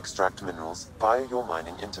 You can extract minerals via your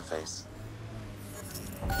mining interface.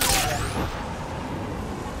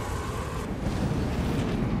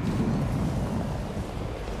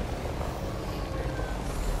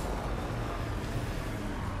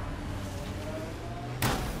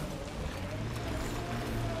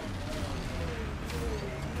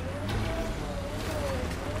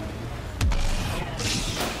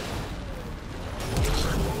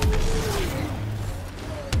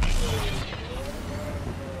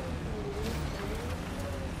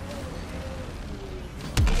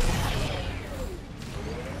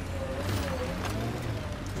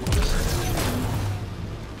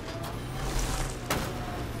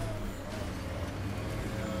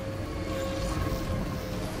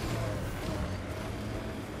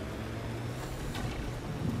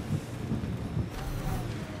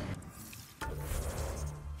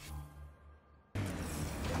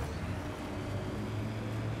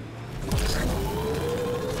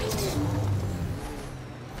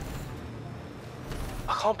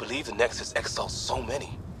 I can't believe the Nexus exiled so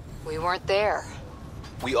many. We weren't there.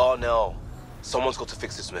 We all know. Someone's got to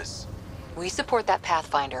fix this mess. We support that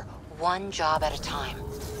Pathfinder, one job at a time.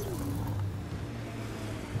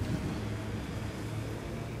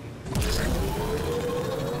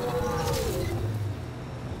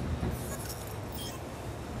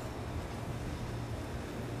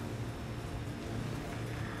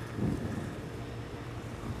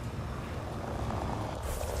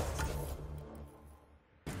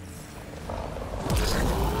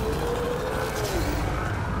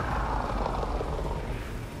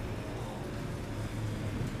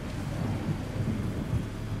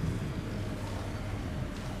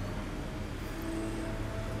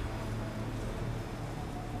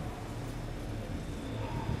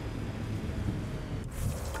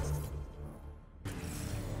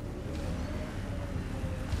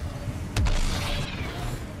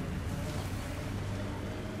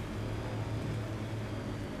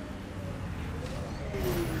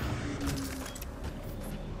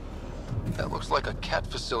 That looks like a cat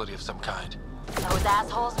facility of some kind. Those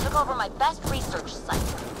assholes took over my best research site.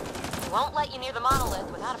 They won't let you near the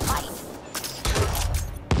monolith without a fight.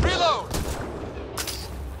 Reload!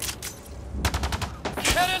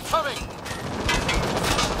 Get incoming!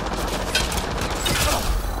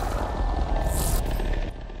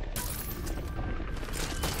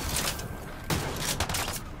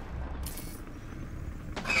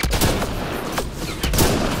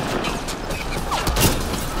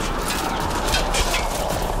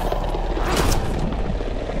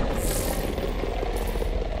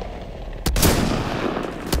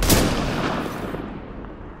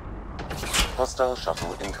 Hostile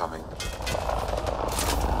shuttle incoming.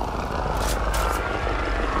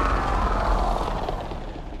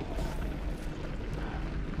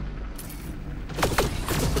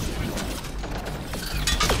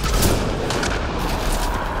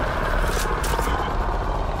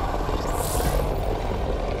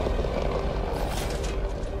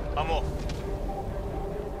 I'm off.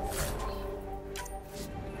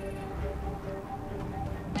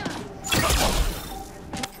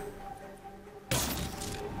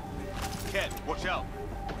 Ken, watch out.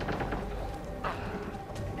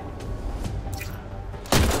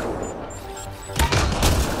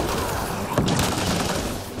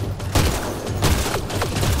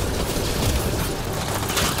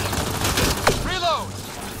 Reload!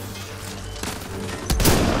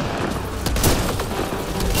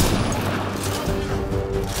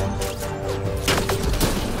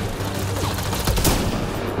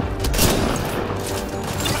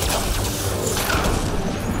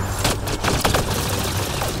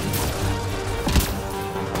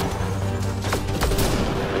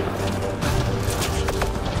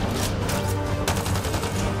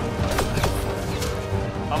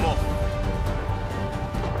 I'm off.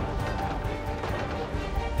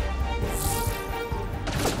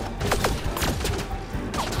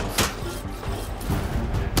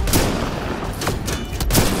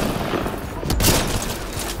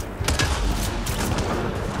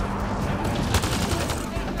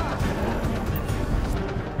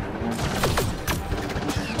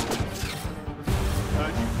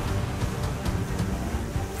 Heard you.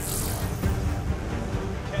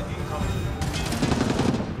 Ken incoming.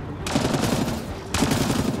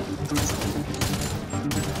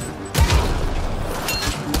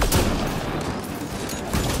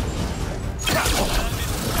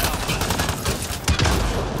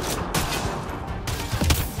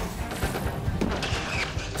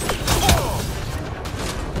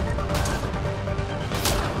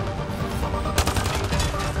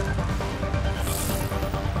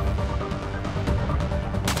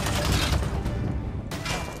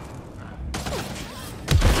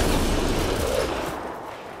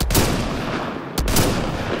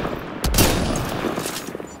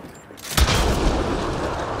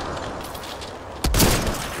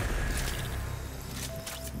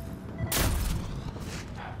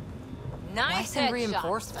 Nice Why send headshot.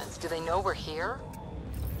 reinforcements? Do they know we're here?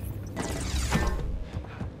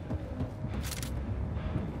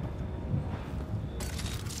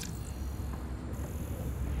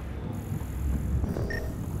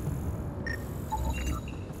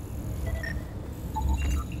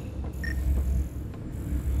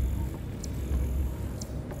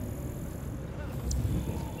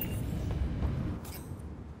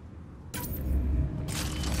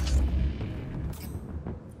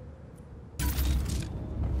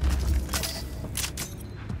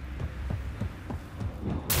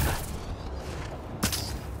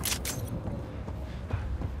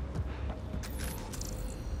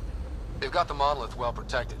 They've got the monolith well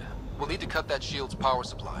protected. We'll need to cut that shield's power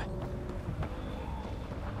supply.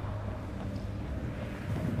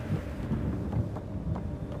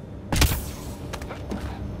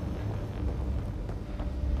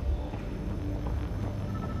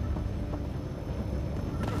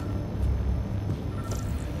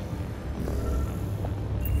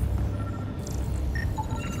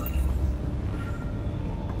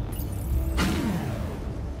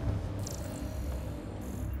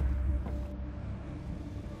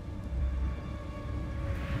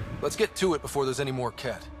 Let's get to it before there's any more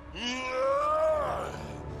Ket.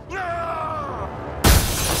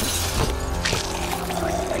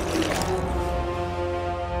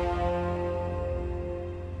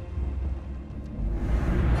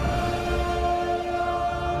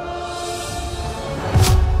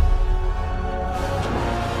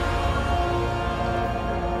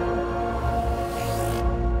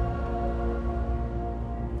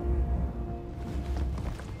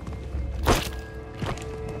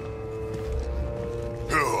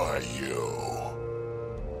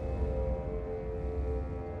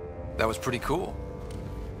 That was pretty cool.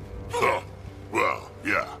 Huh. Well,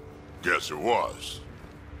 yeah. Guess it was.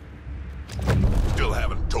 Still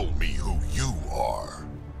haven't told me who you are.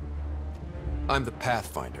 I'm the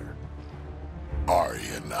Pathfinder. Are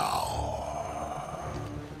you now?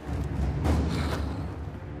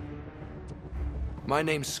 My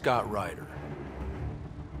name's Scott Ryder.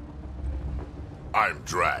 I'm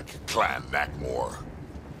Drac, Clan Nakmor.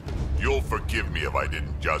 You'll forgive me if I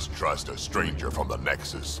didn't just trust a stranger from the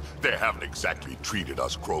Nexus. They haven't exactly treated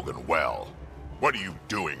us Krogan well. What are you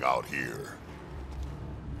doing out here?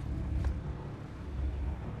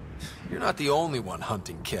 You're not the only one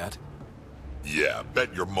hunting Ket. Yeah,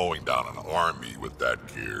 bet you're mowing down an army with that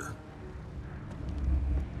gear.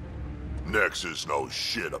 Nexus knows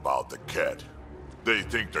shit about the Ket. They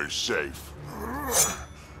think they're safe.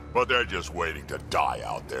 But they're just waiting to die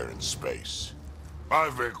out there in space.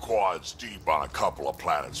 I've been quads deep on a couple of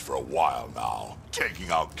planets for a while now, taking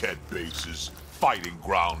out Ket bases, fighting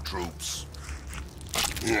ground troops.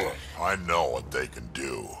 I know what they can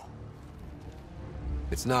do.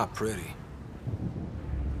 It's not pretty.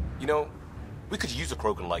 You know, we could use a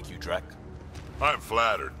Krogan like you, Drac. I'm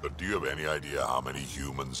flattered, but do you have any idea how many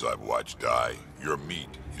humans I've watched die? Your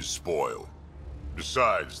meat is spoiled.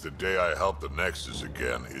 Besides, the day I help the Nexus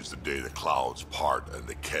again is the day the clouds part and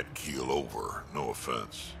the Ket keel over. No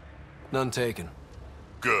offense. None taken.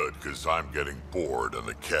 Good, because I'm getting bored and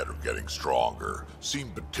the Ket are getting stronger.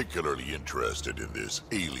 Seem particularly interested in this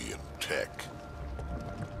alien tech.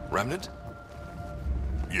 Remnant?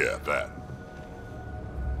 Yeah, that.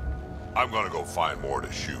 I'm gonna go find more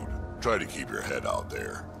to shoot. Try to keep your head out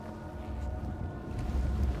there.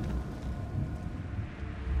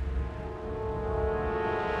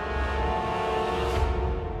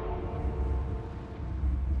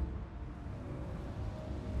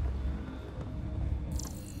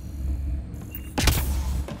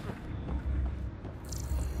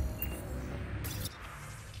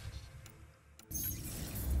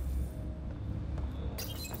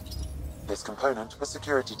 This component was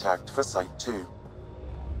security tagged for Site 2.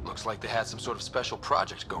 Looks like they had some sort of special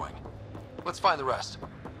project going. Let's find the rest.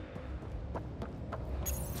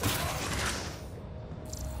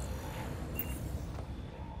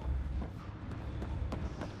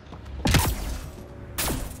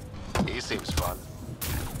 He seems fun.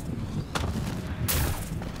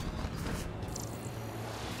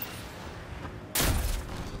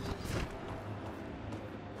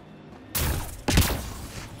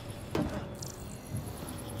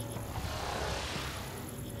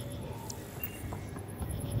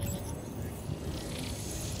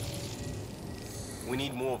 We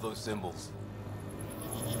need more of those symbols.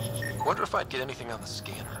 Wonder if I'd get anything on the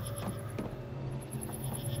scanner.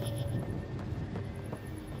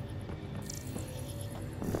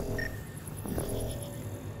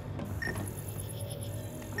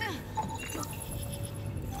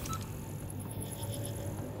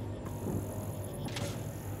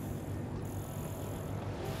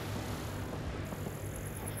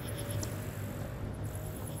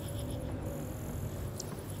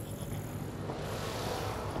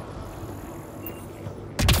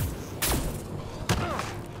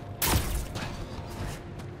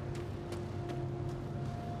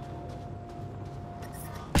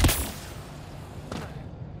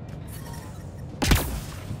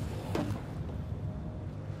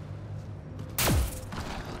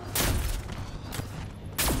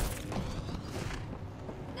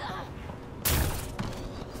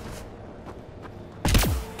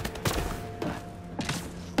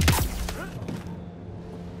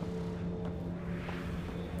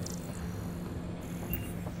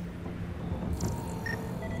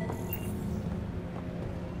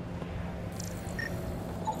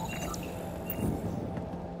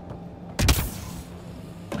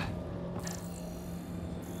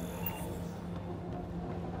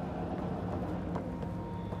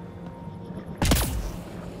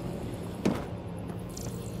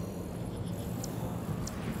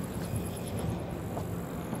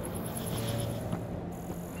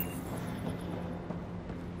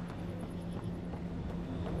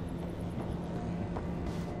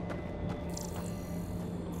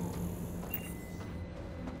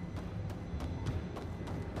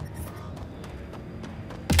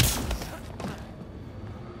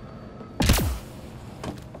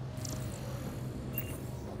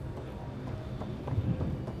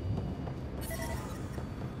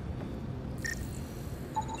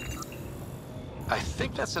 I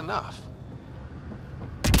think that's enough.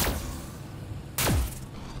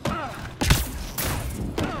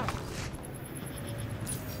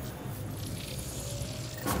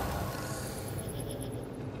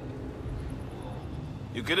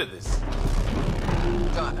 You're good at this.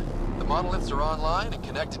 Done. The monoliths are online and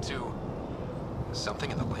connected to...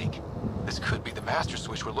 something in the lake? This could be the master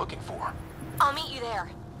switch we're looking for. I'll meet you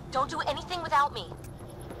there. Don't do anything without me.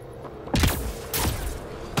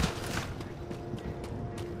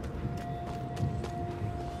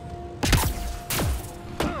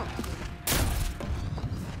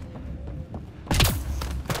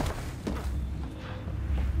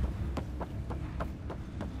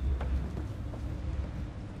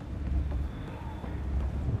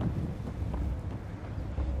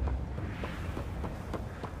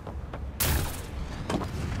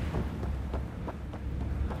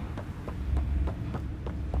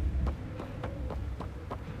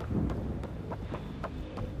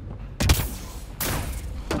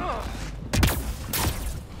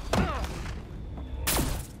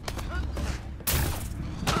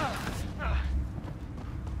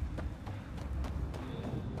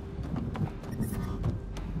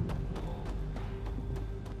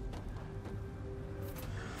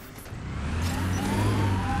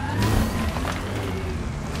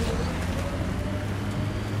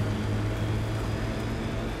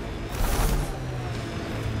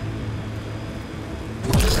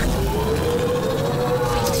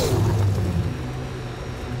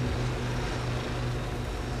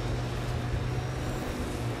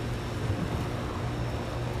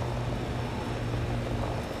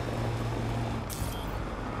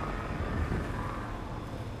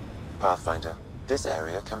 Pathfinder, this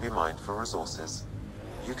area can be mined for resources.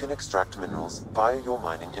 You can extract minerals via your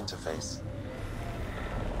mining interface.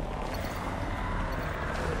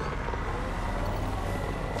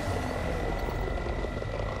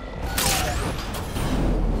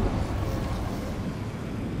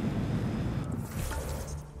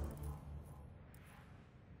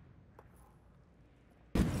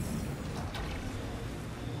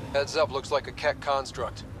 Heads up, looks like a Keck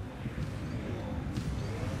construct.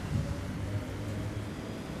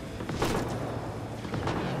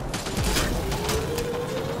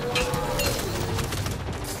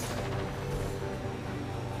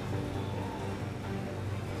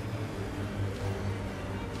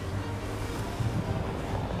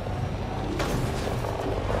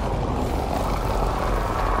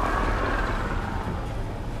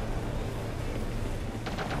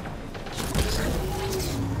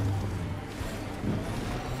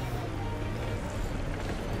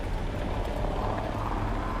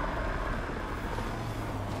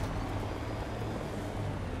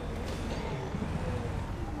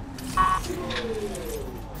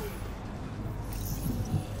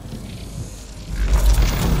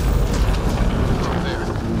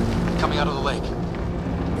 Out of the lake.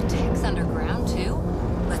 The tech's underground, too?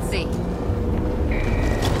 Let's see.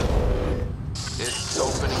 It's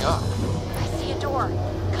opening up. I see a door.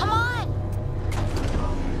 Come on!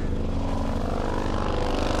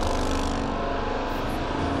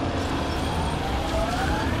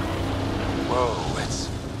 Whoa, it's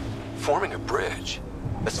forming a bridge.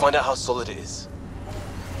 Let's find out how solid it is.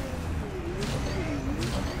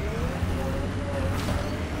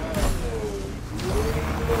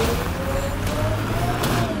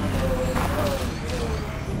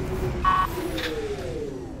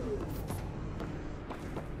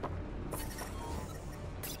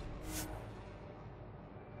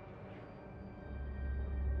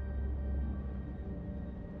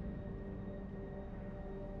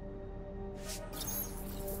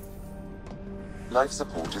 Life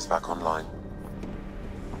support is back online.